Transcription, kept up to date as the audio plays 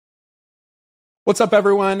What's up,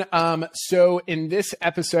 everyone? So in this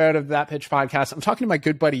episode of That Pitch Podcast, I'm talking to my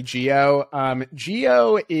good buddy, Gio.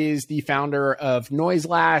 Gio is the founder of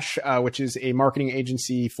Noiselash, which is a marketing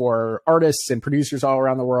agency for artists and producers all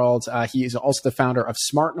around the world. He is also the founder of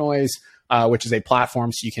Smart Noise, which is a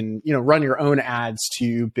platform so you can, run your own ads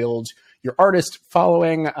to build your artist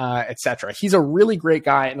following, etc. He's a really great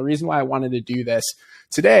guy. And the reason why I wanted to do this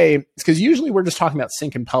today is because usually we're just talking about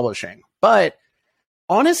sync and publishing, but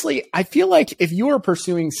honestly, I feel like if you are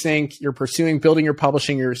pursuing sync, you're pursuing building your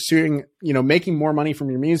publishing, you're pursuing, making more money from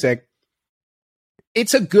your music,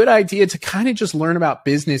 it's a good idea to kind of just learn about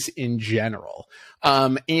business in general.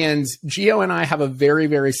 And Gio and I have a very,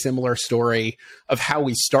 very similar story of how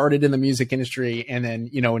we started in the music industry and then,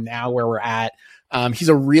 now where we're at. He's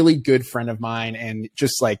a really good friend of mine and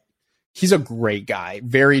just he's a great guy,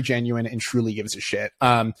 very genuine and truly gives a shit.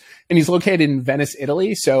 And he's located in Venice,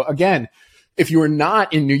 Italy. So again, if you are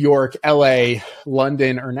not in New York, LA,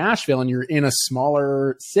 London, or Nashville, and you're in a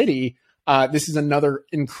smaller city, this is another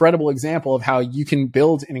incredible example of how you can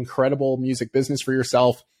build an incredible music business for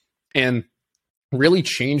yourself and really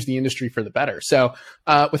change the industry for the better. So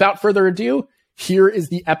without further ado, here is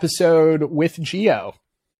the episode with Gio.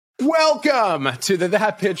 Welcome to the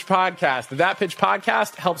That Pitch Podcast. The That Pitch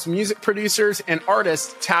Podcast helps music producers and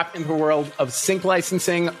artists tap into the world of sync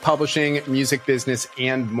licensing, publishing, music business,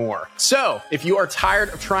 and more. So if you are tired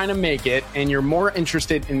of trying to make it and you're more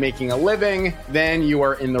interested in making a living, then you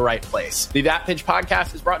are in the right place. The That Pitch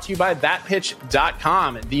Podcast is brought to you by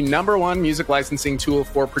thatpitch.com, the #1 music licensing tool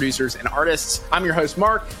for producers and artists. I'm your host,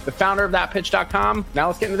 Mark, the founder of thatpitch.com. Now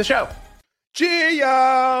let's get into the show.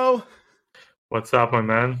 Gio! What's up, my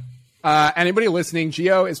man? Anybody listening,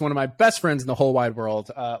 Gio is one of my best friends in the whole wide world.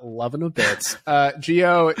 Love him a bit.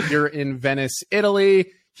 Gio, you're in Venice,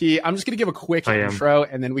 Italy. I'm just going to give a quick intro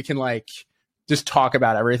and then we can just talk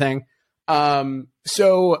about everything.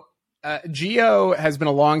 So Gio has been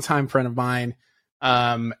a longtime friend of mine.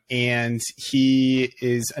 And he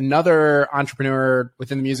is another entrepreneur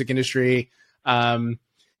within the music industry.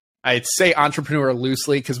 I'd say entrepreneur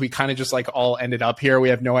loosely because we kind of just all ended up here. We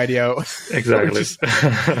have no idea. Exactly.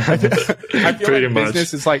 I feel like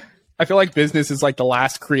business is I feel like business is the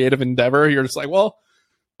last creative endeavor. You're just well,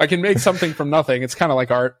 I can make something from nothing. It's kind of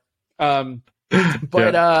like art. So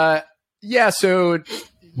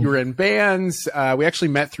you were in bands. We actually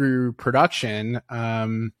met through production.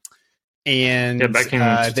 And back in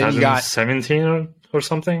 2017 or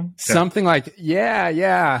something. Something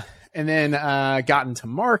yeah. And then got into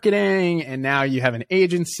marketing, and now you have an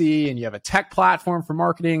agency and you have a tech platform for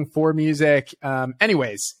marketing for music.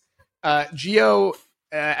 Anyways, Gio,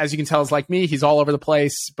 as you can tell, is like me. He's all over the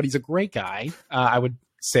place, but he's a great guy. I would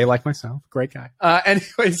say like myself, great guy.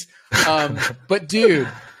 But dude,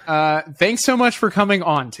 thanks so much for coming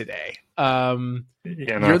on today. You're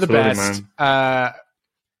the best.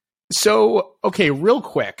 So, okay, real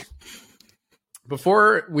quick,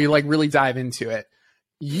 before we really dive into it,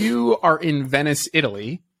 you are in Venice,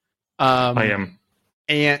 Italy. I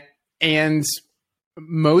am. And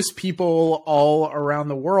most people all around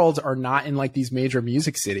the world are not in these major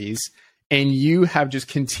music cities. And you have just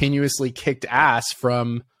continuously kicked ass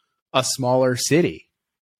from a smaller city,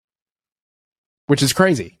 which is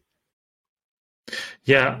crazy.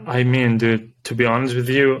 Yeah, I mean, dude, to be honest with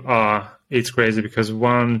you, it's crazy because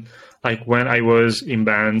when I was in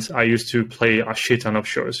bands, I used to play a shit ton of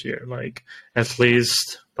shows here, at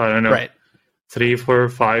least, I don't know, 3, 4,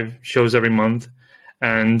 5 shows every month.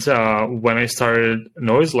 And when I started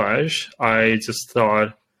Noiselash, I just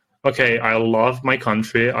thought, okay, I love my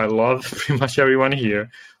country. I love pretty much everyone here,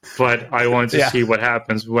 but I want to see what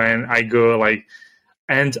happens when I go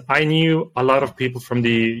and I knew a lot of people from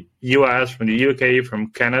the US, from the UK, from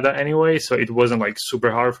Canada anyway. So it wasn't super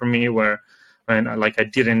hard for me when I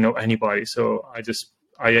didn't know anybody. So I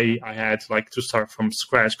had to start from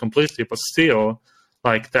scratch completely, but still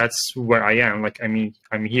that's where I am.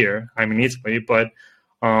 I'm here, I'm in Italy, but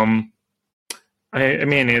I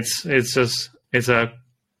mean, it's a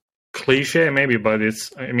cliche maybe, but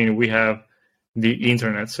we have the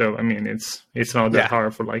internet. So, I mean, it's not that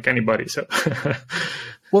hard for anybody. So,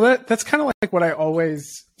 well, that's kind of what I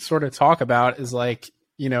always sort of talk about is I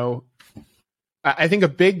think a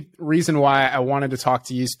big reason why I wanted to talk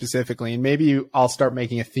to you specifically, and maybe I'll start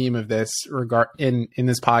making a theme of this in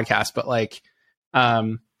this podcast, but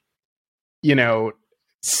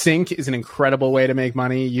sync is an incredible way to make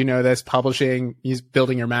money. This publishing,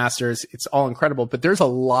 building your masters, it's all incredible, but there's a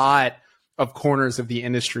lot of corners of the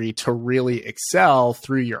industry to really excel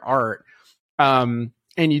through your art. And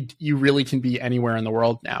you really can be anywhere in the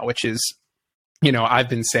world now, which is, I've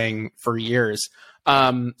been saying for years.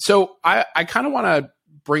 So I kind of want to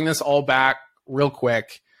bring this all back real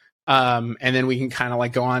quick. And then we can kind of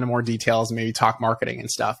like go on to more details and maybe talk marketing and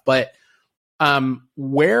stuff. But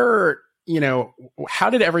where, you know, how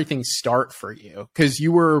did everything start for you? Because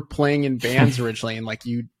you were playing in bands originally, and like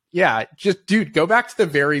just dude, go back to the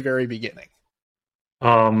very, very beginning.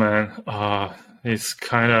 Oh man, it's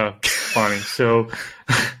kind of funny. So,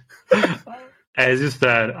 as you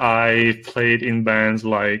said, I played in bands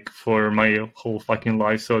like for my whole fucking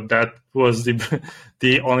life. So that was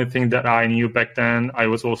the only thing that I knew back then. I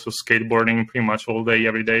was also skateboarding pretty much all day,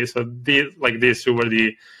 every day. So these two were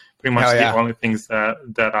pretty much the only things that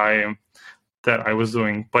I was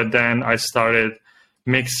doing. But then I started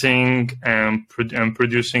mixing and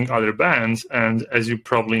producing other bands. And as you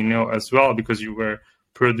probably know as well, because you were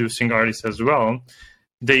producing artists as well,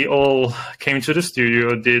 they all came to the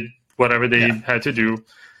studio, did whatever they had to do,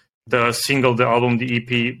 the single, the album, the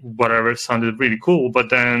EP, whatever sounded really cool. But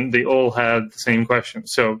then they all had the same question.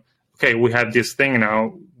 So, okay, we have this thing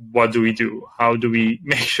now. What do we do? How do we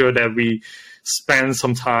make sure that we spend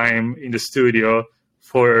some time in the studio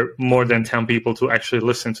for more than 10 people to actually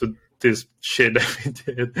listen to this shit that we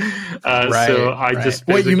did? So I just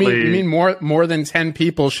basically... Wait, you mean more than 10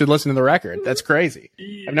 people should listen to the record? That's crazy.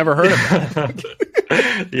 I've never heard of that.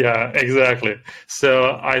 Yeah, exactly.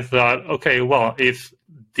 So I thought, okay, well, if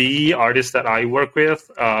the artists that I work with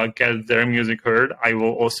get their music heard, I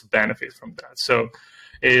will also benefit from that. So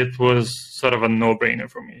it was sort of a no-brainer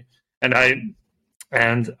for me. And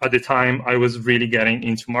at the time, I was really getting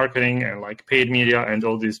into marketing and like paid media and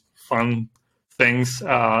all these fun things.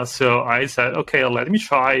 So I said, okay, let me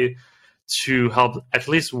try to help at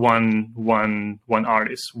least one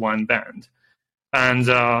artist, one band. And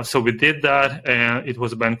so we did that. And it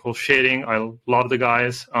was a band called Shading. I love the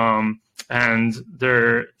guys. And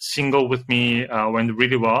their single with me went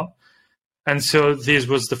really well. And so this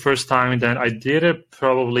was the first time that I did it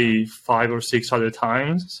probably 5 or 6 other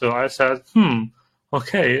times. So I said,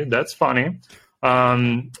 okay, that's funny.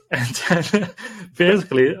 And then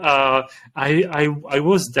basically, I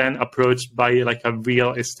was then approached by like a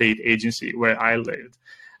real estate agency where I lived.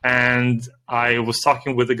 And I was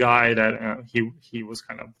talking with a guy that he was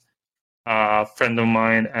kind of a friend of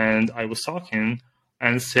mine. And I was talking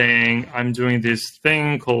and saying, I'm doing this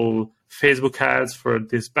thing called Facebook ads for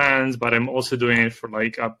these bands, but I'm also doing it for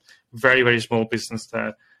like a very, very small business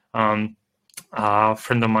that a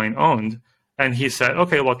friend of mine owned. And he said,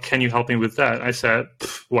 okay, well, can you help me with that? I said,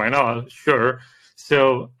 why not? Sure.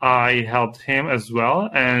 So I helped him as well.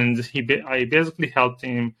 And I basically helped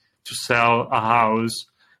him to sell a house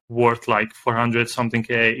worth like 400 something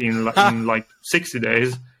K in like 60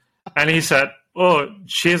 days. And he said, oh,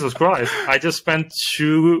 Jesus Christ, I just spent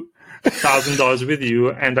 $2,000 with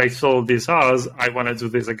you and I sold this house. I want to do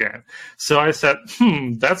this again. So I said,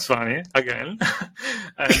 that's funny again.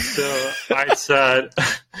 And so I said,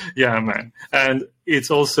 yeah, man. And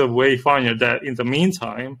it's also way funnier that in the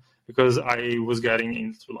meantime, because I was getting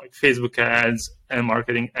into like Facebook ads and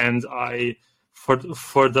marketing, and for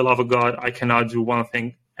the love of God, I cannot do one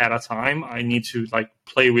thing at a time. I need to like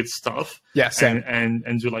play with stuff. Yeah, same. And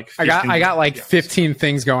do like 15 I got like 15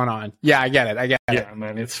 things going on. Yeah, I get it. Yeah,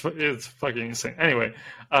 man, it's fucking insane. Anyway,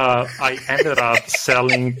 I ended up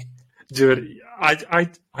selling, dude. I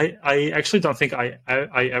actually don't think I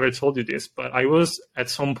ever told you this, but I was at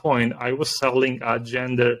some point I was selling a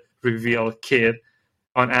gender reveal kit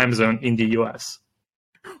on Amazon in the US.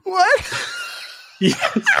 What?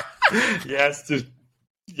 Yes, dude.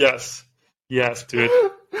 Yes, dude.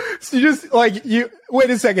 So you just like wait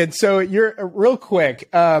a second. So you're real quick,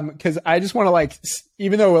 because I just want to like,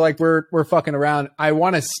 even though we're fucking around, I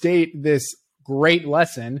want to state this great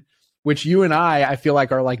lesson, which you and I feel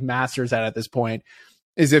like are like masters at this point,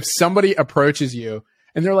 is if somebody approaches you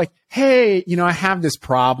and they're like, hey, I have this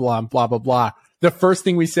problem, blah, blah, blah. The first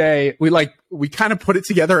thing we say, we kind of put it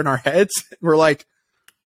together in our heads. We're like,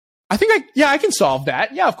 I think I can solve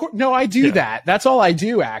that. Yeah, of course. No, I do that. That's all I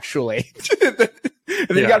do, actually. And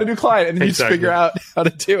then you got a new client, and then you just figure out how to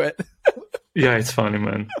do it. Yeah, it's funny,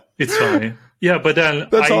 man. It's funny. Yeah, but then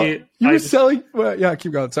you were selling. Well, yeah,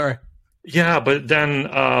 keep going. Sorry. Yeah, but then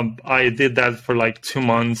I did that for like 2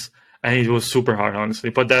 months, and it was super hard, honestly.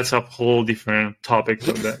 But that's a whole different topic.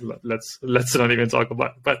 So let's not even talk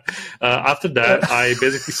about it. But after that, I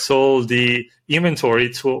basically sold the inventory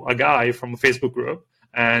to a guy from a Facebook group.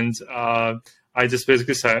 And I just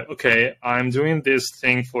basically said, okay, I'm doing this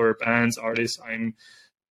thing for bands, artists. I'm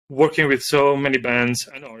working with so many bands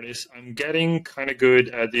and artists. I'm getting kind of good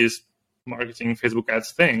at this marketing Facebook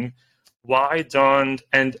ads thing. Why don't,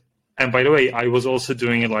 and by the way, I was also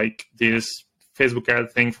doing like this Facebook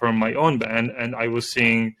ad thing for my own band, and I was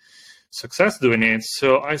seeing success doing it.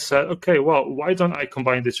 So I said, okay, well, why don't I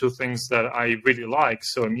combine the two things that I really like?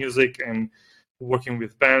 So music and working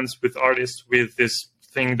with bands, with artists, with this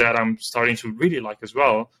thing that I'm starting to really like as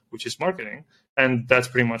well, which is marketing. And that's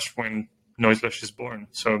pretty much when Noiselash is born.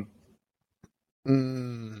 So,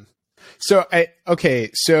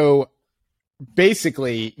 so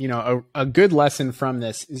basically, you know, a good lesson from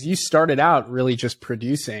this is you started out really just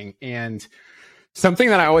producing, and something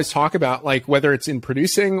that I always talk about, like whether it's in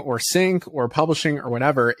producing or sync or publishing or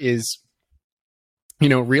whatever, is, you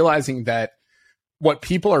know, realizing that what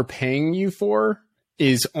people are paying you for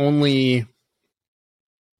is only,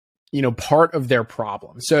 you know, part of their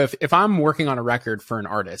problem. So if I'm working on a record for an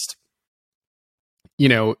artist, you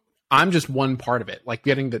know, I'm just one part of it, like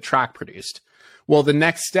getting the track produced. Well, the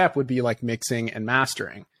next step would be like mixing and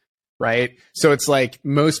mastering. Right. So it's like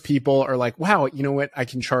most people are like, wow, you know what? I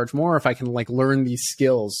can charge more if I can like learn these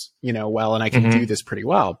skills, you know, well, and I can do this pretty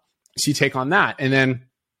well. So you take on that. And then,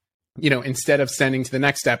 you know, instead of sending to the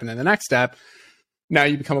next step and then the next step, now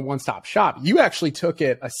you become a one-stop shop. You actually took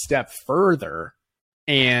it a step further,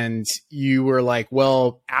 and you were like,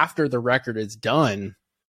 well, after the record is done,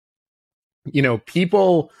 you know,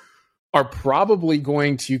 people are probably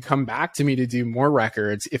going to come back to me to do more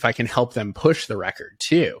records if I can help them push the record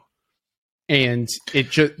too. And it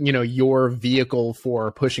just, you know, your vehicle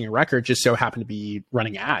for pushing a record just so happened to be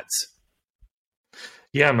running ads.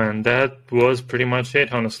 Yeah, man, that was pretty much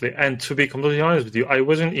it, honestly. And to be completely honest with you, I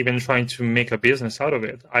wasn't even trying to make a business out of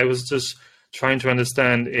it. I was just trying to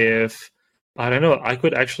understand if, I don't know, I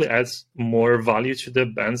could actually add more value to the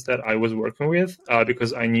bands that I was working with,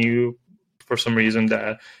 because I knew for some reason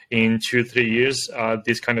that in 2-3 years,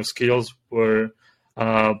 these kind of skills were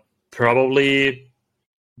probably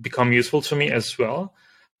become useful to me as well.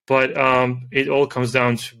 But it all comes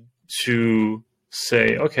down to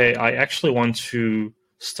say, okay, I actually want to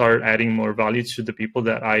start adding more value to the people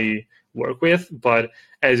that I work with. But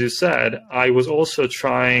as you said, I was also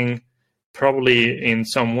trying probably in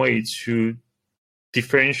some way to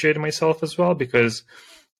differentiate myself as well, because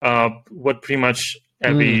what pretty much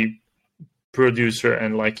every producer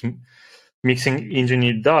and like mixing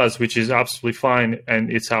engineer does, which is absolutely fine,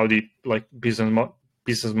 and it's how the like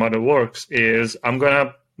business model works, is I'm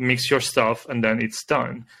gonna mix your stuff and then it's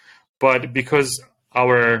done. But because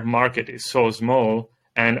our market is so small,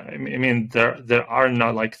 and I mean there are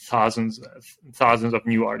not like thousands of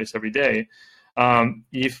new artists every day.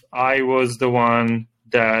 If I was the one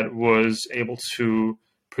that was able to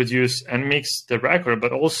produce and mix the record,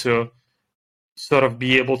 but also sort of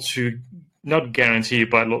be able to not guarantee,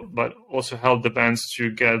 but also help the bands to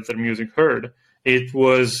get their music heard, it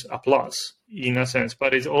was a plus in a sense.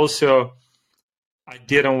 But it's also, I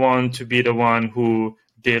didn't want to be the one who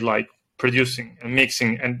did like producing and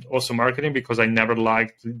mixing and also marketing, because I never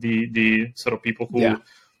liked the sort of people who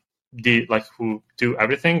who do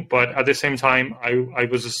everything. But at the same time, I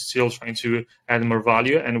was still trying to add more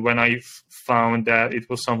value. And when I found that it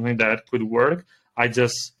was something that could work, I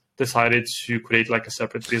just decided to create like a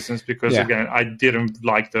separate business, because again, I didn't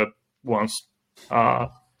like the ones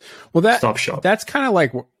stop shop. That's kind of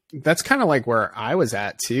like where I was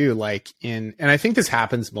at too. Like and I think this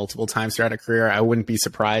happens multiple times throughout a career. I wouldn't be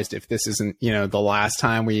surprised if this isn't, you know, the last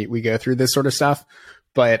time we go through this sort of stuff.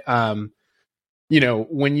 But you know,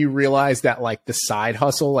 when you realize that like the side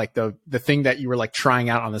hustle, like the thing that you were like trying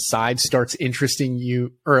out on the side starts interesting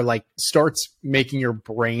you, or like starts making your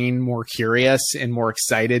brain more curious and more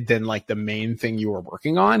excited than like the main thing you were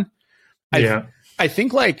working on. I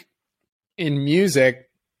think like in music,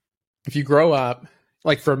 if you grow up,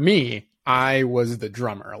 like for me, I was the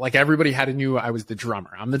drummer. Like everybody knew I was the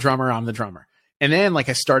drummer. I'm the drummer. And then like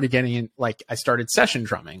I started getting in, like I started session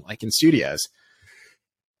drumming, like in studios.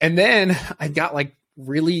 And then I got like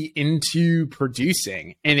really into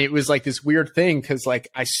producing, and it was like this weird thing, because like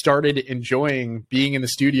I started enjoying being in the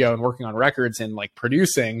studio and working on records and like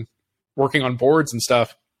producing, working on boards and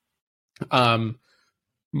stuff,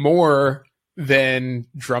 more than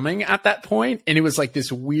drumming at that point. And it was like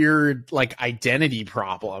this weird like identity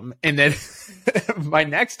problem. And then my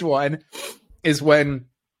next one is when,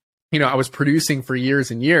 you know, I was producing for years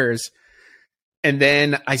and years. And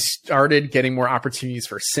then I started getting more opportunities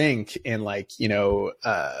for sync and like, you know,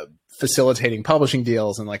 facilitating publishing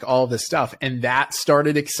deals and like all this stuff. And that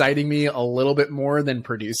started exciting me a little bit more than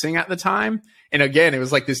producing at the time. And again, it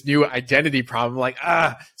was like this new identity problem, like,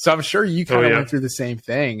 so I'm sure you kind of went through the same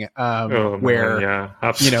thing, where,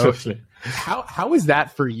 absolutely. You know, how was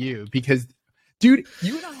that for you? Because dude,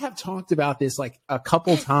 you and I have talked about this like a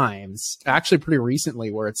couple times, actually pretty recently,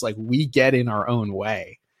 where it's like, we get in our own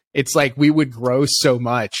way. it's like we would grow so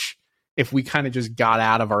much if we kind of just got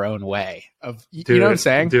out of our own way of, you know what I'm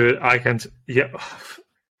saying? Dude, I can't, yeah,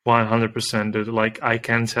 100%, dude. Like, I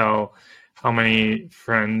can tell how many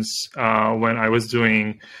friends, when I was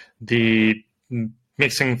doing the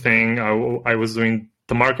mixing thing, I was doing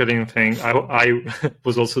the marketing thing, I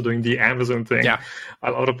was also doing the Amazon thing. Yeah.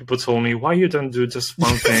 A lot of people told me, why you don't do just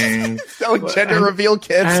one thing? Selling gender reveal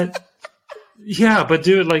kits. Yeah, but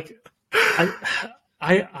dude, like,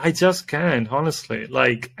 I just can't, honestly.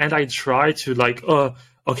 Like, and I try to like,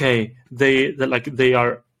 okay, they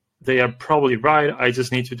are probably right. I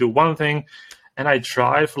just need to do one thing, and I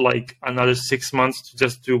try for like another 6 months to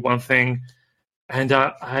just do one thing, and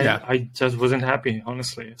I just wasn't happy,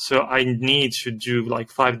 honestly. So I need to do like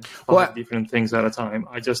five different things at a time.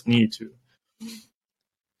 I just need to.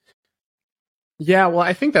 Yeah, well,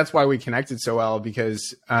 I think that's why we connected so well,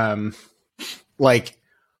 because like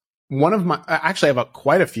one of my, actually I have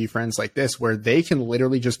quite a few friends like this where they can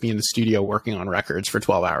literally just be in the studio working on records for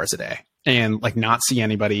 12 hours a day and like not see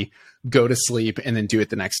anybody, go to sleep, and then do it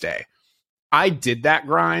the next day. I did that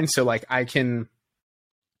grind. So like I can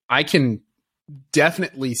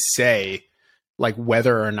definitely say like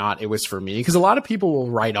whether or not it was for me, because a lot of people will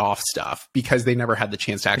write off stuff because they never had the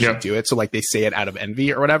chance to actually do it. So like they say it out of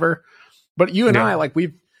envy or whatever. But you and I, like,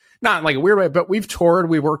 we've not like a weird way, but we've toured,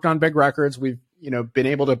 we've worked on big records. We've, been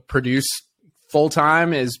able to produce full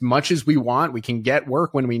time as much as we want. We can get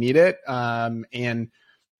work when we need it. And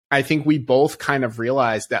I think we both kind of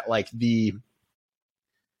realized that like we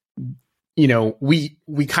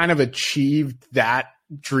kind of achieved that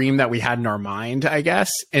dream that we had in our mind, I guess.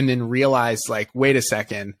 And then realized like, wait a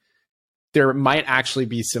second, there might actually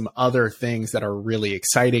be some other things that are really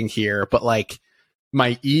exciting here. But like,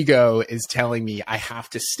 my ego is telling me I have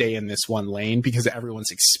to stay in this one lane because everyone's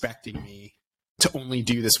expecting me to only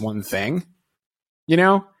do this one thing,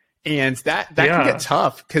 and that can get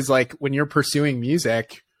tough. Cause like when you're pursuing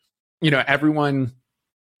music, everyone,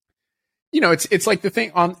 it's like the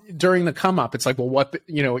thing on during the come up, it's like, well, what,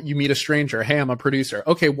 you meet a stranger. Hey, I'm a producer.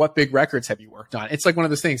 Okay. What big records have you worked on? It's like one of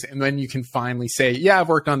those things. And then you can finally say, yeah, I've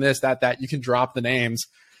worked on this, that, you can drop the names,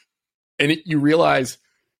 and you realize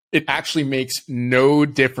it actually makes no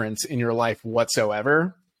difference in your life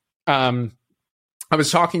whatsoever. I was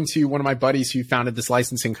talking to one of my buddies who founded this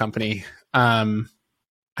licensing company. I'm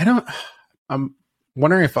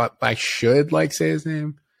wondering if I should like say his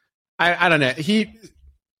name. I don't know.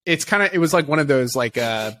 It was like one of those, like,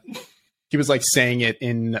 he was like saying it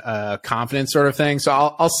in confidence sort of thing. So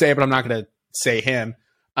I'll say it, but I'm not going to say him.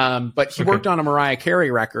 But he worked on a Mariah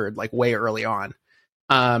Carey record like way early on.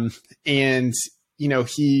 And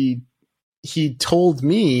he told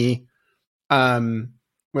me,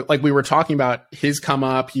 like we were talking about his come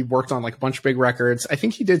up, he worked on like a bunch of big records. I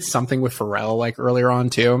think he did something with Pharrell like earlier on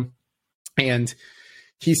too. And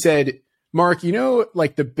he said, Mark,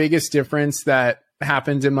 like the biggest difference that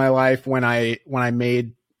happened in my life when I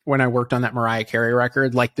worked on that Mariah Carey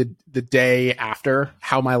record, like the day after,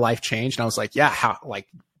 how my life changed. And I was like, yeah, how, like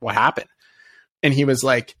what happened? And he was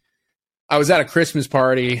like, I was at a Christmas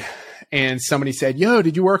party and somebody said, yo,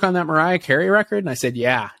 did you work on that Mariah Carey record? And I said,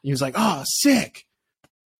 yeah. And he was like, oh, sick.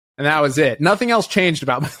 And that was it. Nothing else changed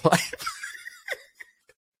about my life.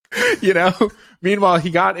 Meanwhile, he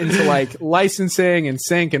got into like licensing and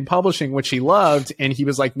sync and publishing, which he loved. And he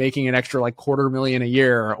was like making an extra like $250,000 a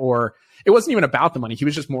year, or it wasn't even about the money. He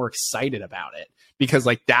was just more excited about it because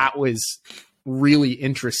like that was really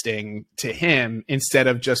interesting to him instead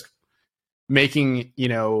of just making,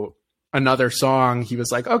 another song. He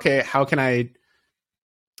was like, okay, how can I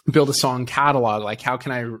build a song catalog? Like, how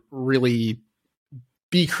can I really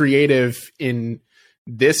be creative in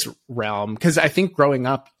this realm? Because I think growing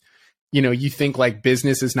up, you think like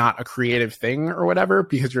business is not a creative thing or whatever,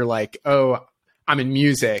 because you're like, oh, I'm in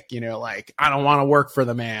music, like I don't want to work for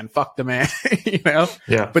the man, fuck the man,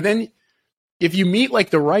 Yeah. But then if you meet like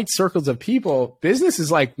the right circles of people, business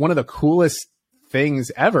is like one of the coolest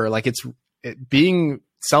things ever. Like being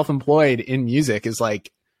self-employed in music is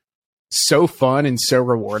like so fun and so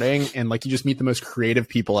rewarding, and like you just meet the most creative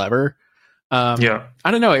people ever. I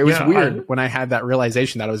don't know, it was weird when I had that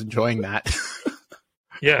realization that I was enjoying that.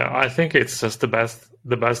 I think it's just the best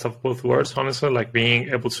of both worlds, honestly, like being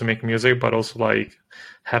able to make music but also like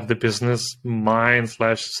have the business mind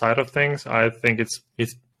 / side of things. I think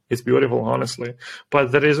it's beautiful, honestly.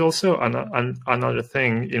 But there is also another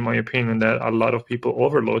thing, in my opinion, that a lot of people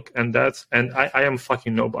overlook, and I am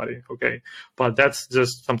fucking nobody, okay? But that's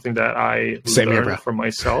just something that I learned for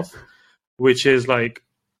myself, which is like,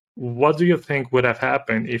 what do you think would have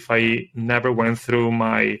happened if I never went through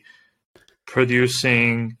my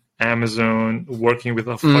producing Amazon, working with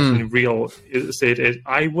a fucking real estate agent,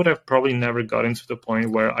 I would have probably never gotten to the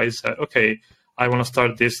point where I said, okay, I want to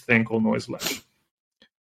start this thing called Noiselash.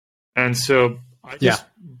 And so I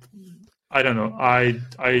don't know. I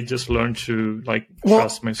just learned to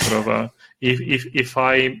trust my sort of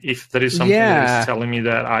if there is something that is telling me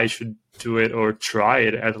that I should do it or try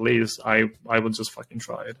it, at least I would just fucking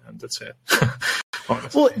try it, and that's it.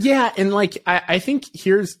 Honestly. Well, yeah, and I think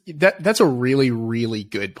that's a really, really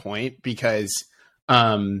good point, because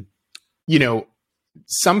some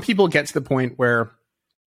people get to the point where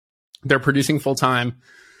they're producing full time.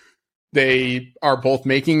 They are both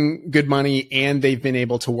making good money, and they've been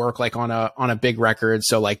able to work on a big record.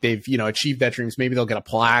 So they've, achieved that dreams. Maybe they'll get a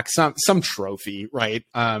plaque, some trophy, right?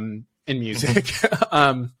 In music,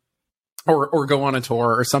 or go on a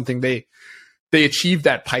tour or something. They achieve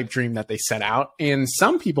that pipe dream that they set out. And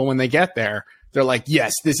some people, when they get there, they're like,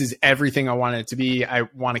 yes, this is everything I want it to be. I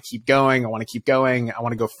want to keep going. I want to keep going. I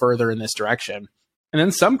want to go further in this direction. And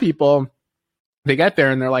then some people, they get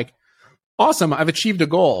there and they're like, awesome, I've achieved a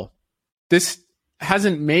goal. This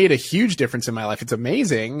hasn't made a huge difference in my life. It's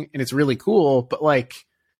amazing and it's really cool, but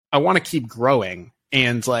I want to keep growing.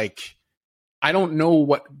 And I don't know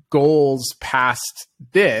what goals past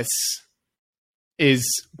this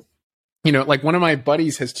is. One of my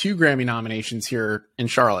buddies has 2 Grammy nominations here in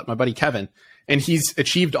Charlotte, my buddy Kevin, and he's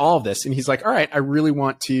achieved all of this. And he's like, all right, I really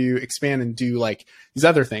want to expand and do these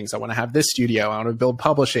other things. I want to have this studio. I want to build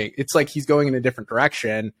publishing. It's he's going in a different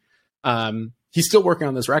direction. He's still working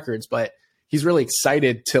on those records, but he's really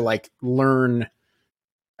excited to learn,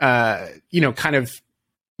 kind of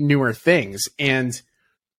newer things. And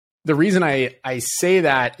the reason I say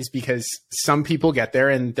that is because some people get there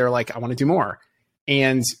and they're like, I want to do more.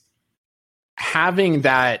 And having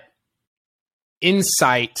that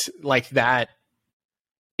insight, that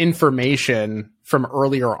information from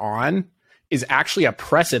earlier on, is actually a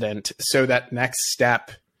precedent so that next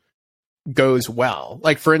step goes well.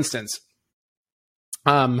 For instance,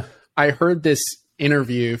 I heard this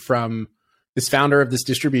interview from this founder of this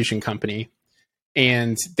distribution company,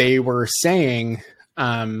 and they were saying,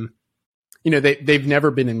 they've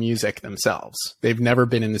never been in music themselves. They've never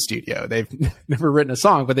been in the studio. They've never written a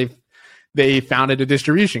song, but they founded a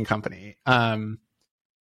distribution company. And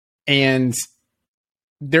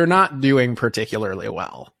they're not doing particularly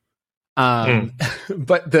well.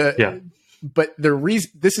 But the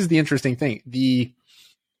reason, this is the interesting thing,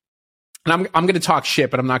 and I'm going to talk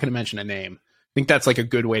shit, but I'm not going to mention a name. I think that's a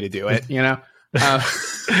good way to do it,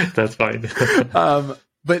 That's fine.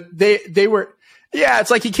 But they were,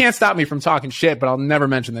 it's you can't stop me from talking shit, but I'll never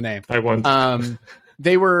mention the name. I won't.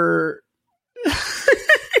 They were,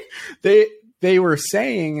 they were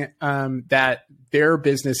saying, that their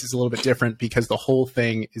business is a little bit different because the whole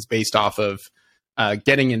thing is based off of,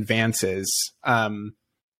 getting advances,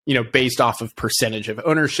 based off of percentage of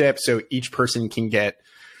ownership. So each person can get,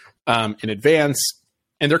 in advance,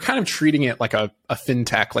 and they're kind of treating it like a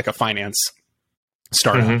fintech, like a finance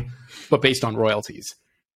startup, but based on royalties.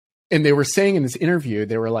 And they were saying in this interview,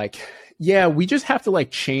 they were like, yeah, we just have to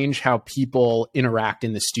change how people interact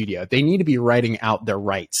in the studio. They need to be writing out their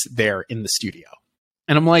rights there in the studio.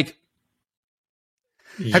 And I'm like,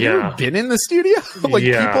 have you ever been in the studio?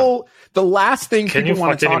 People, the last thing people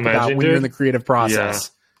want to talk about when you're in the creative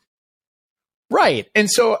process. Yeah. Right. And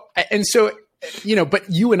so, but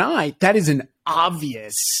you and I, that is an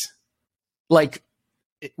obvious,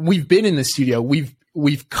 we've been in the studio,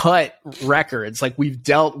 we've cut records, we've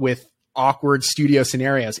dealt with awkward studio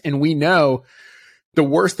scenarios, and we know the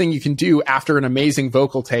worst thing you can do after an amazing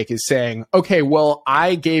vocal take is saying, okay, well,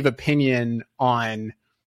 I gave opinion on,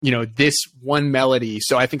 this one melody,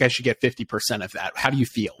 so I think I should get 50% of that. How do you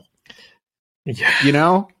feel?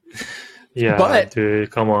 Yeah. Yeah, but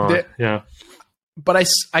dude, come on. Yeah. But I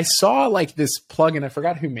saw this plugin. I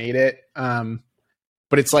forgot who made it.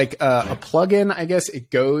 But it's a plugin, I guess. It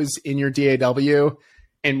goes in your DAW,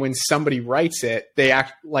 and when somebody writes it, they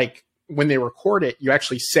act when they record it, you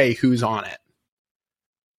actually say who's on it.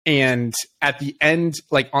 And at the end,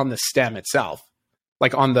 on the stem itself,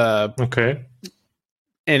 on the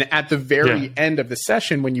and at the very end of the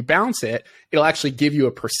session, when you bounce it, it'll actually give you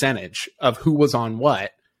a percentage of who was on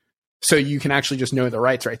what. So you can actually just know the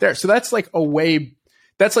rights right there. So that's a way,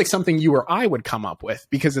 that's something you or I would come up with,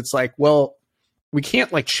 because it's well, we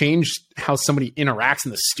can't change how somebody interacts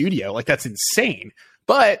in the studio. That's insane.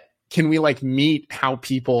 But can we meet how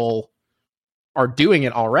people are doing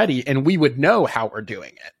it already? And we would know how we're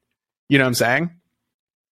doing it. You know what I'm saying?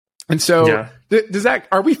 And so does that,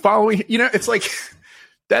 are we following, it's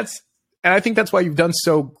and I think that's why you've done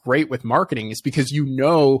so great with marketing, is because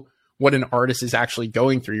what an artist is actually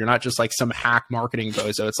going through. You're not just like some hack marketing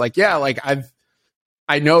bozo. It's like, yeah, like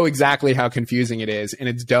I know exactly how confusing it is, and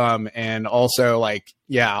it's dumb. And also, like,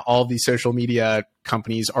 yeah, all of these social media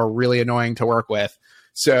companies are really annoying to work with.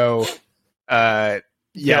 So,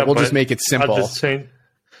 we'll just make it simple.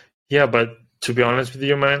 Yeah, but to be honest with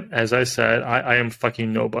you, man, as I said, I am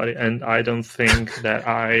fucking nobody, and I don't think that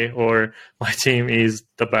I or my team is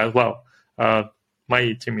the best. Well,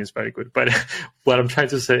 my team is very good, but what I'm trying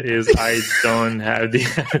to say is I don't have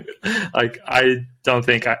I don't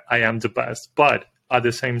think I am the best. But at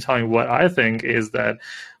the same time, what I think is that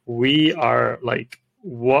we are like,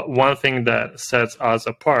 one thing that sets us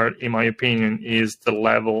apart, in my opinion, is the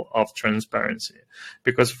level of transparency.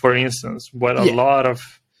 Because, for instance, what a lot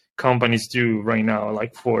of companies do right now,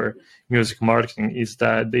 like for music marketing, is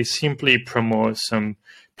that they simply promote some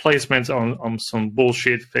placements on some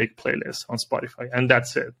bullshit fake playlists on Spotify, and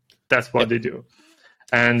that's it. That's what they do.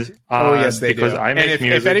 And yes, they do. I make and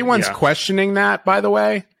music, if anyone's questioning that, by the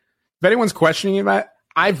way, if anyone's questioning that,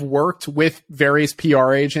 I've worked with various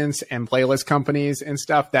PR agents and playlist companies and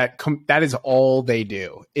stuff that is all they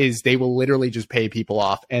do, is they will literally just pay people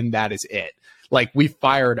off, and that is it. Like, we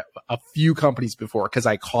fired a few companies before because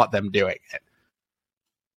I caught them doing it.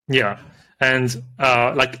 Yeah. And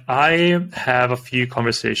like, I have a few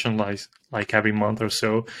conversations like every month or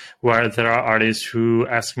so where there are artists who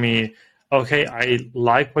ask me, okay, I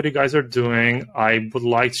like what you guys are doing. I would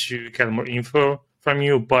like to get more info from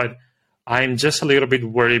you, but I'm just a little bit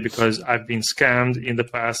worried because I've been scammed in the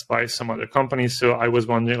past by some other companies. So I was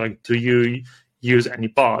wondering, like, do you use any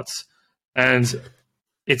bots? And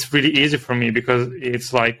it's really easy for me because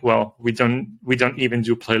it's like, well, we don't even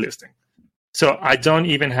do playlisting. So I don't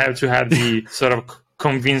even have to have the sort of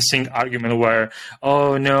convincing argument where,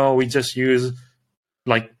 oh no, we just use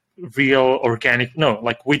like real organic. No,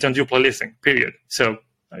 like, we don't do playlisting, period. So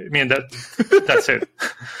I mean, that's it.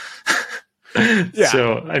 Yeah.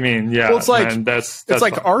 So I mean, yeah. Well, it's like, man, that's it's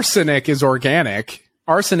like fun. arsenic is organic.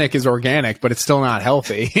 Arsenic is organic, but it's still not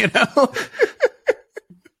healthy, you know?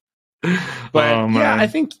 But yeah, I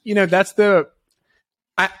think, that's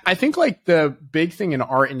I think like the big thing in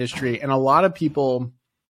our industry, and a lot of people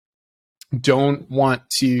don't want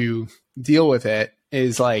to deal with it,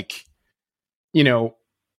 is like,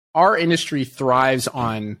 our industry thrives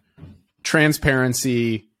on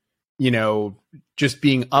transparency, just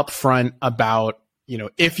being upfront about,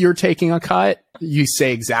 if you're taking a cut, you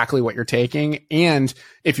say exactly what you're taking. And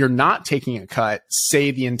if you're not taking a cut,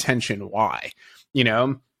 say the intention why,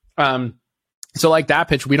 so like that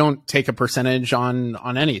pitch, we don't take a percentage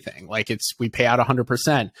on anything. Like, we pay out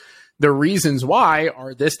 100%. The reasons why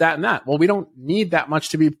are this, that, and that. Well, we don't need that much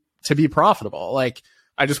to be profitable. Like,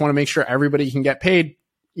 I just want to make sure everybody can get paid,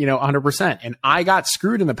 100%. And I got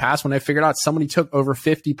screwed in the past when I figured out somebody took over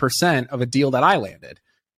 50% of a deal that I landed,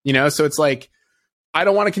 so it's like, I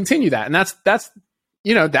don't want to continue that. And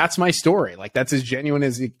that's my story. Like, that's as genuine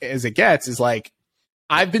as it gets, is like,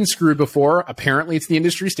 I've been screwed before. Apparently it's the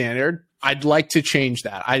industry standard. I'd like to change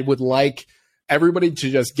that. I would like everybody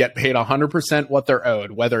to just get paid 100% what they're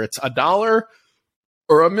owed, whether it's $1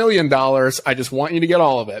 or $1 million. I just want you to get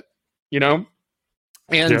all of it, And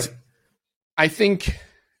yeah. I think,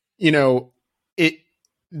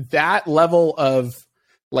 that level of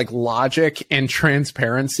like logic and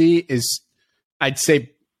transparency is, I'd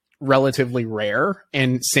say, relatively rare.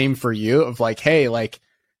 And same for you, of like, hey, like,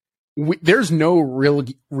 there's no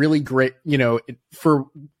really great, for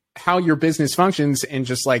how your business functions, and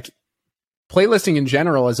just like playlisting in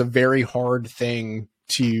general is a very hard thing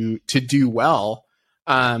to do well.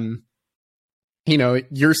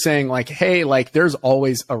 You're saying like, hey, like, there's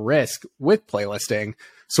always a risk with playlisting,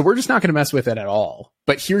 so we're just not going to mess with it at all.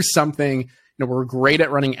 But here's something, we're great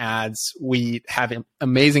at running ads. We have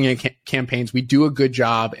amazing campaigns. We do a good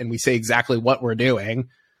job, and we say exactly what we're doing.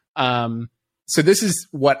 So this is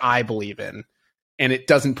what I believe in, and it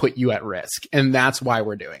doesn't put you at risk. And that's why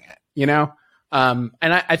we're doing it, And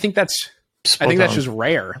I think that's just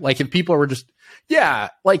rare. Like, if people were just,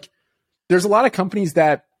 like, there's a lot of companies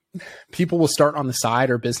that people will start on the side,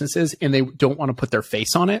 or businesses, and they don't want to put their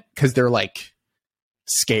face on it because they're like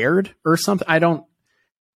scared or something.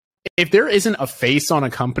 If there isn't a face on a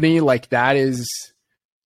company, like, that's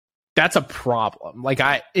a problem. Like,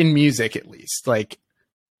 in music, at least, like,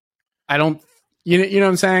 I don't, you know what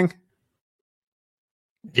I'm saying?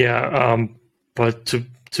 Yeah. But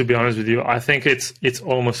to be honest with you, I think it's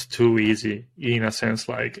almost too easy, in a sense.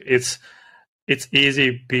 Like, it's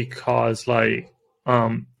easy because, like,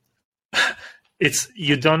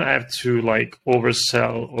 you don't have to like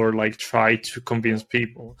oversell or like try to convince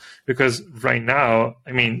people, because right now,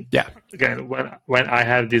 I mean, again, when I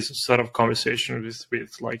have this sort of conversation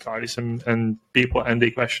with like artists and people, and they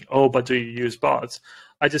question, oh, but do you use bots?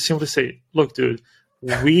 I just simply say, look, dude,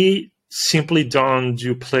 we simply don't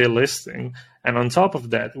do playlisting. And on top of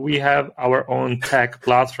that, we have our own tech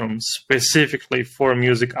platform specifically for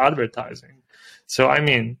music advertising. So, I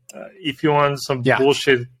mean, if you want some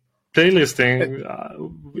bullshit playlisting,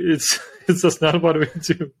 it's just not what we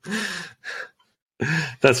do.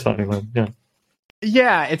 That's funny, man. Yeah.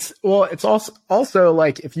 Yeah, it's also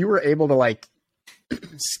like if you were able to like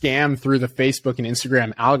scam through the Facebook and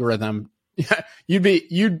Instagram algorithm,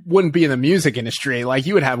 you wouldn't be in the music industry. Like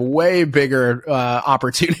you would have way bigger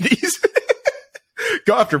opportunities.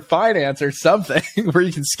 Go after finance or something where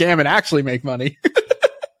you can scam and actually make money.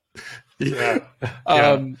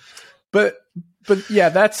 But yeah,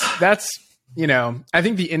 that's you know, I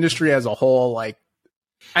think the industry as a whole, like,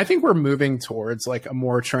 I think we're moving towards like a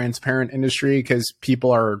more transparent industry because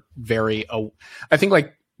people are I think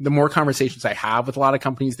like the more conversations I have with a lot of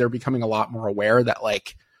companies, they're becoming a lot more aware that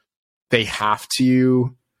like they have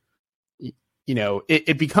to, you know,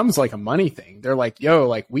 it becomes like a money thing. They're like, yo,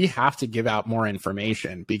 like we have to give out more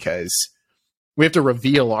information because we have to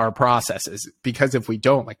reveal our processes, because if we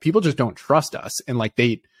don't, like people just don't trust us, and like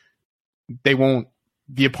they won't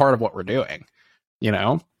be a part of what we're doing, you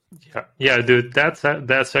know? Yeah, dude, that's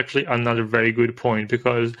actually another very good point,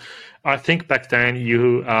 because I think back then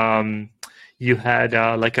you had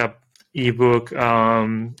like a ebook.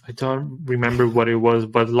 I don't remember what it was,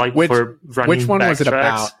 but like for running which one was it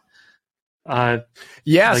about? Like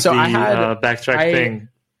so I had backtrack thing.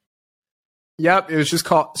 Yep, it was just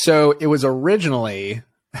called. So it was originally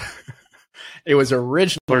or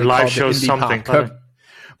live show something.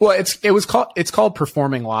 Well, it's called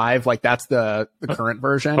Performing Live. Like that's the current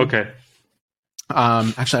version. Okay.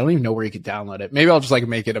 Actually, I don't even know where you could download it. Maybe I'll just like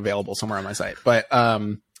make it available somewhere on my site. But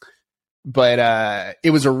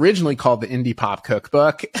it was originally called the Indie Pop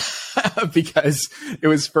Cookbook because it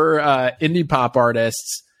was for indie pop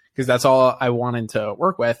artists, because that's all I wanted to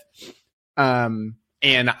work with.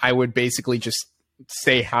 And I would basically just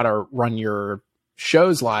say how to run your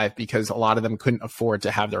shows live, because a lot of them couldn't afford to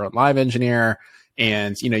have their own live engineer.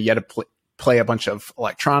 And, you know, you had to play a bunch of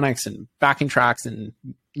electronics and backing tracks and,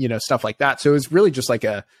 you know, stuff like that. So it was really just like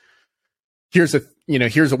here's a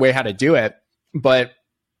way how to do it. But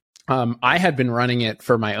I had been running it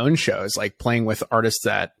for my own shows, like playing with artists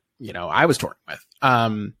that, you know, I was touring with.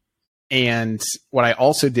 And what I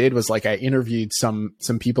also did was like I interviewed some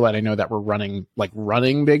people that I know that were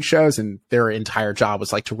running big shows, and their entire job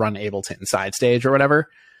was like to run Ableton side stage or whatever.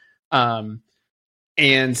 And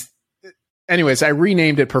anyways, I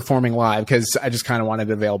renamed it Performing Live because I just kind of wanted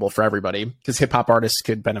it available for everybody, because hip hop artists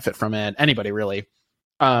could benefit from it. Anybody really.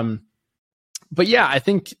 But yeah, I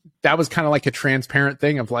think that was kind of like a transparent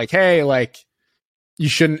thing of like, hey, like you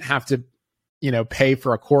shouldn't have to, you know, pay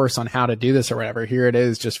for a course on how to do this or whatever. Here it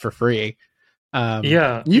is just for free.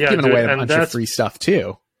 You've given away a bunch of free stuff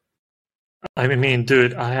too. I mean,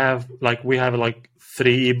 dude, we have like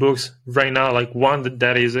 3 ebooks right now. Like one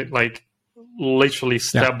that is like literally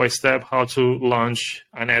step by step how to launch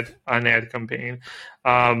an ad campaign.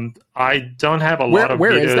 I don't have a lot of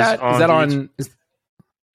where videos. Is that? Is that on?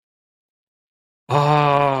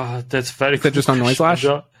 That's very. Is that just on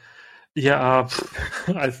Noiselash? Yeah,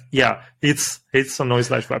 it's on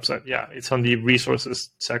Noiselash website. Yeah, it's on the resources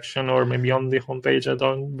section, or maybe on the homepage. I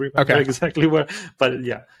don't remember exactly where, but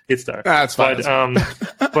yeah, it's there. That's fine.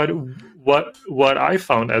 But what I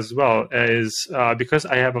found as well is because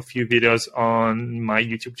I have a few videos on my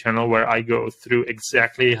YouTube channel where I go through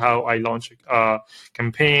exactly how I launch a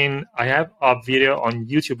campaign. I have a video on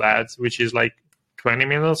YouTube ads, which is like 20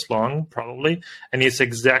 minutes long, probably, and it's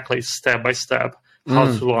exactly step by step how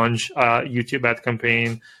to launch a YouTube ad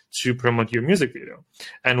campaign to promote your music video.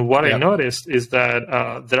 And what I noticed is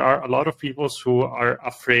that there are a lot of people who are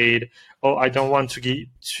afraid, oh, I don't want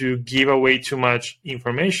to give away too much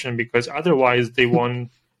information because otherwise they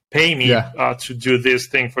won't pay me to do this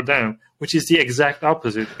thing for them, which is the exact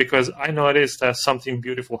opposite, because I noticed that something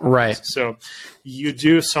beautiful happens. Right. So you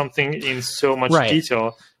do something in so much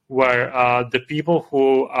detail where the people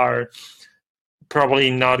who are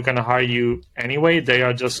probably not going to hire you anyway, they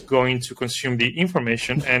are just going to consume the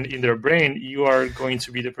information, and in their brain you are going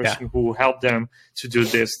to be the person who helped them to do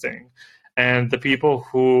this thing. And the people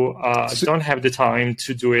who don't have the time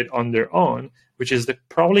to do it on their own, which is the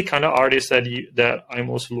probably kind of artist that I'm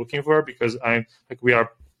also looking for, because we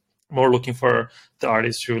are more looking for the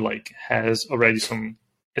artist who like has already some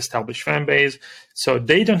established fan base. So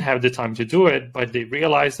they don't have the time to do it, but they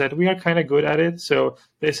realize that we are kind of good at it. So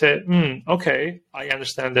they said, okay, I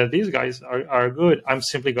understand that these guys are good. I'm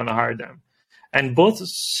simply going to hire them. And both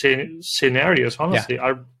scenarios, honestly,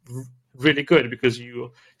 are really good because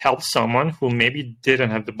you help someone who maybe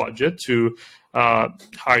didn't have the budget to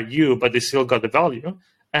hire you, but they still got the value.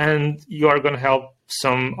 And you are going to help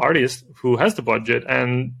some artist who has the budget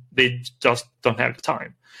and they just don't have the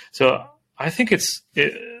time. So I think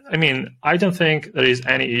I don't think there is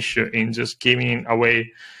any issue in just giving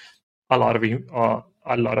away a lot of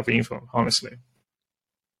info, honestly.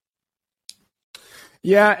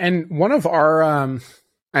 Yeah, and one of our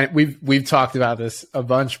we've talked about this a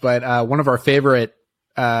bunch, but one of our favorite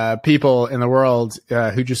people in the world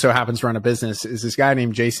who just so happens to run a business is this guy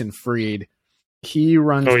named Jason Fried. He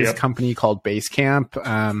runs this company called Basecamp.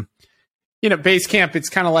 Basecamp, it's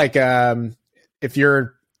kind of like if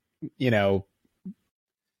you're,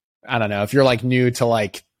 I don't know, if you're like new to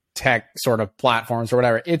like tech sort of platforms or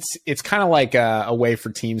whatever, it's kind of like a way for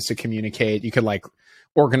teams to communicate. You could like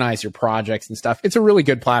organize your projects and stuff. It's a really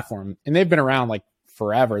good platform, and they've been around like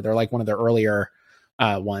forever. They're like one of the earlier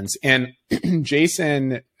ones. And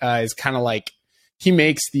Jason is kind of like, he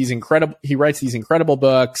writes these incredible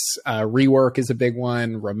books. Rework is a big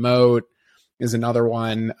one. Remote is another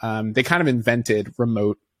one. They kind of invented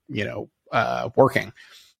remote, working.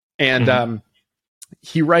 And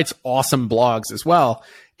he writes awesome blogs as well.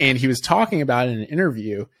 And he was talking about in an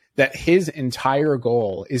interview that his entire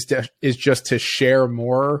goal is just to share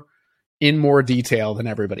more in more detail than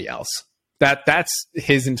everybody else. That's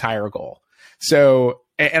his entire goal. So,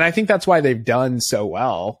 and I think that's why they've done so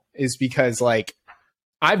well, is because like,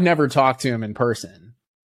 I've never talked to him in person.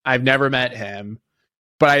 I've never met him,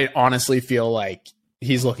 but I honestly feel like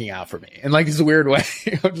he's looking out for me in like this weird way.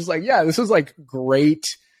 I'm just like, yeah, this was like great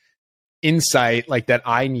insight, like that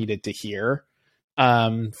I needed to hear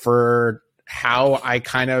for how I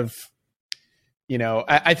kind of,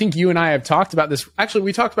 I think you and I have talked about this. Actually,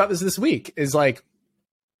 we talked about this week, is like,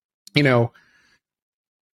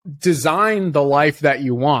 design the life that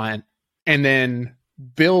you want and then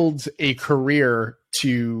build a career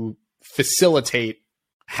to facilitate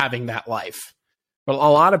having that life. But a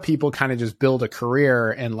lot of people kind of just build a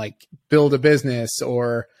career and like build a business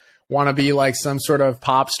or want to be like some sort of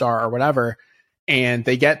pop star or whatever. And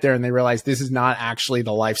they get there and they realize this is not actually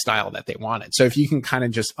the lifestyle that they wanted. So if you can kind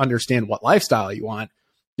of just understand what lifestyle you want,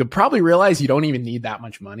 you'll probably realize you don't even need that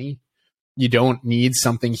much money. You don't need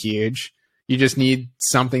something huge. You just need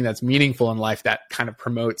something that's meaningful in life that kind of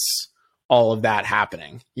promotes all of that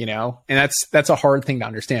happening, and that's a hard thing to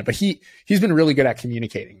understand, but he's been really good at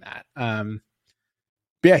communicating that. But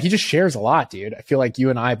yeah, he just shares a lot, dude. I feel like you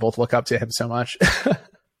and I both look up to him so much.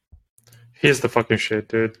 He's the fucking shit,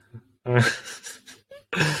 dude.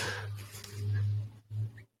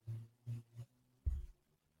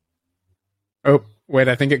 Oh, wait,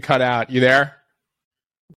 I think it cut out. You there?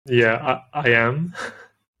 Yeah, I am.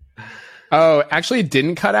 Oh, actually, it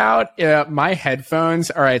didn't cut out. My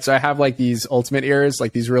headphones. All right, so I have like these Ultimate ears,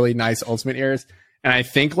 like these really nice Ultimate ears, and I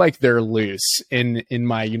think like they're loose in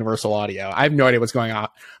my Universal Audio. I have no idea what's going on,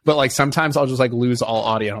 but like sometimes I'll just like lose all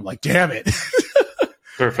audio, and I'm like, damn it.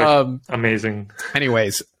 Perfect. Amazing.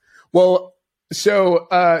 Anyways, well, so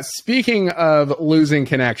speaking of losing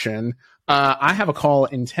connection, I have a call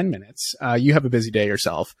in 10 minutes. You have a busy day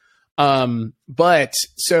yourself, but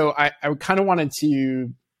so I kind of wanted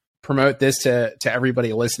to promote this to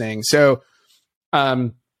everybody listening. So,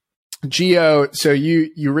 Gio, so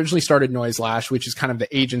you originally started Noiselash, which is kind of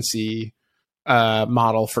the agency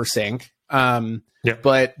model for sync.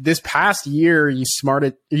 But this past year you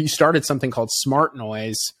started something called Smart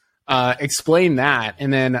Noise. Explain that,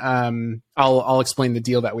 and then I'll explain the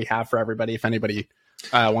deal that we have for everybody if anybody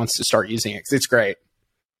wants to start using it, 'cause it's great.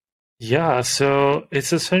 Yeah, so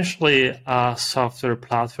it's essentially a software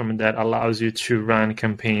platform that allows you to run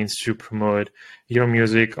campaigns to promote your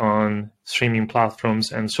music on streaming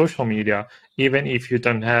platforms and social media, even if you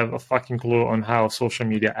don't have a fucking clue on how social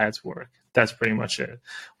media ads work. That's pretty much it.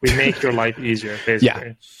 We make your life easier,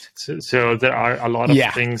 basically. Yeah. So there are a lot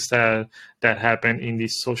of things that happen in the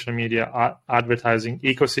social media advertising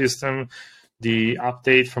ecosystem, the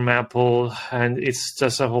update from Apple, and it's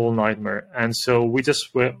just a whole nightmare. And so we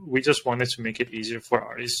just wanted to make it easier for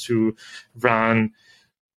artists to run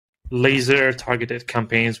laser targeted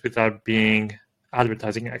campaigns without being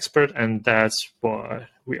advertising expert, and that's what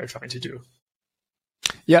we are trying to do.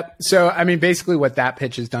 Yep. So I mean, basically what that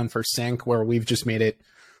pitch has done for Sync, where we've just made it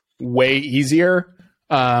way easier.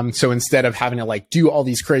 So instead of having to like do all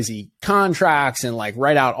these crazy contracts and like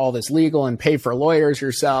write out all this legal and pay for lawyers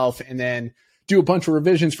yourself and then do a bunch of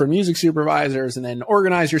revisions for music supervisors and then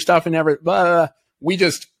organize your stuff and everything. Blah. You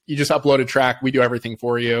just upload a track. We do everything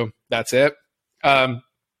for you. That's it.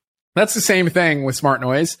 That's the same thing with Smart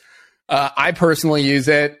Noise. I personally use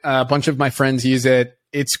it. A bunch of my friends use it.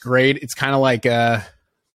 It's great. It's kind of like I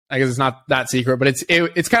guess it's not that secret, but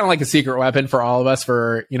it's kind of like a secret weapon for all of us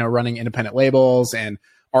for, running independent labels and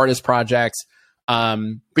artist projects. But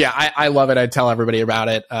yeah, I love it. I tell everybody about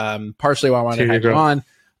it. Partially why I wanted to have you on.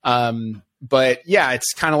 But yeah,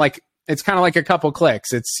 it's kind of like a couple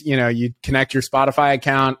clicks. It's, you connect your Spotify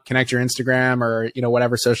account, connect your Instagram or,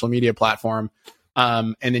 whatever social media platform.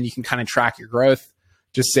 And then you can kind of track your growth,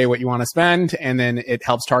 just say what you want to spend. And then it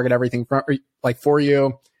helps target everything for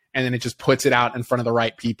you. And then it just puts it out in front of the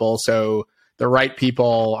right people. So the right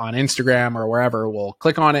people on Instagram or wherever will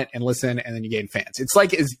click on it and listen, and then you gain fans. It's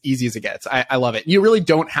like as easy as it gets. I love it. You really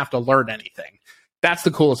don't have to learn anything. That's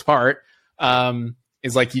the coolest part.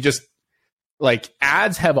 Is like you just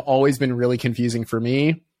ads have always been really confusing for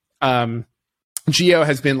me. Gio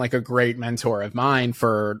has been like a great mentor of mine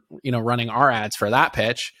for, running our ads for that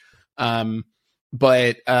pitch.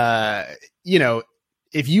 But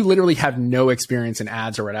if you literally have no experience in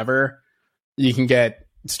ads or whatever, you can get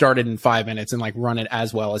started in 5 minutes and run it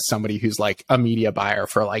as well as somebody who's like a media buyer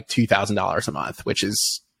for like $2,000 a month, which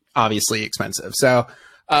is obviously expensive. So,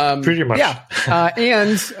 pretty much. Yeah.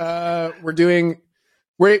 And,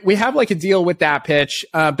 we have like a deal with That Pitch.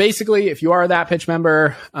 Basically, if you are a That Pitch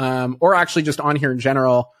member, or actually just on here in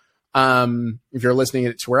general, if you're listening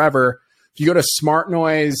to wherever, if you go to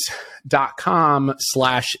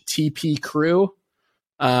smartnoise.com/TP crew,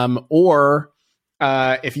 or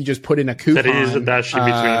if you just put in a coupon. That is a dash in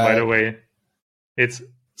between, by the way. It's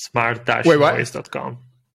smart-noise.com.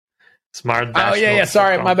 Oh, yeah.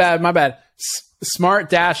 Sorry, my bad.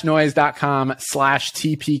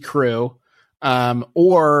 smart-noise.com/TP crew.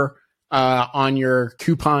 Or on your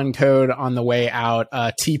coupon code on the way out,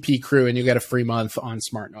 TP crew, and you get a free month on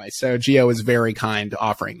Smart Noise. So Gio is very kind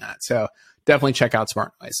offering that. So definitely check out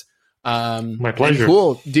Smart Noise. My pleasure.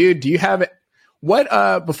 Cool. Dude, do you have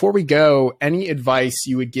before we go, any advice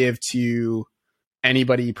you would give to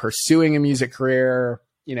anybody pursuing a music career,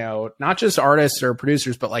 not just artists or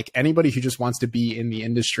producers, but like anybody who just wants to be in the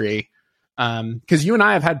industry? Because you and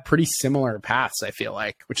I have had pretty similar paths, I feel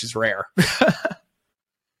like, which is rare.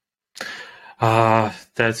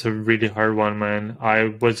 That's a really hard one, man. I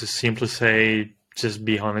would just simply say, just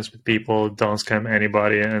be honest with people, don't scam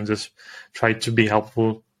anybody, and just try to be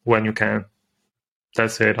helpful when you can.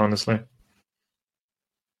 That's it, honestly.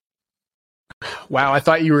 Wow, I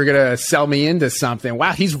thought you were going to sell me into something.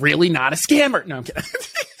 Wow, he's really not a scammer. No, I'm kidding.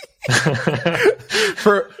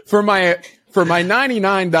 For my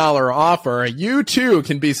 $99 offer, you too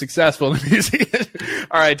can be successful in the music.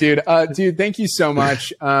 All right, dude. Dude, thank you so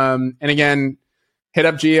much. And again, hit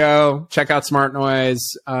up Gio, check out Smart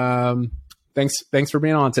Noise. Thanks for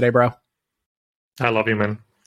being on today, bro. I love you, man.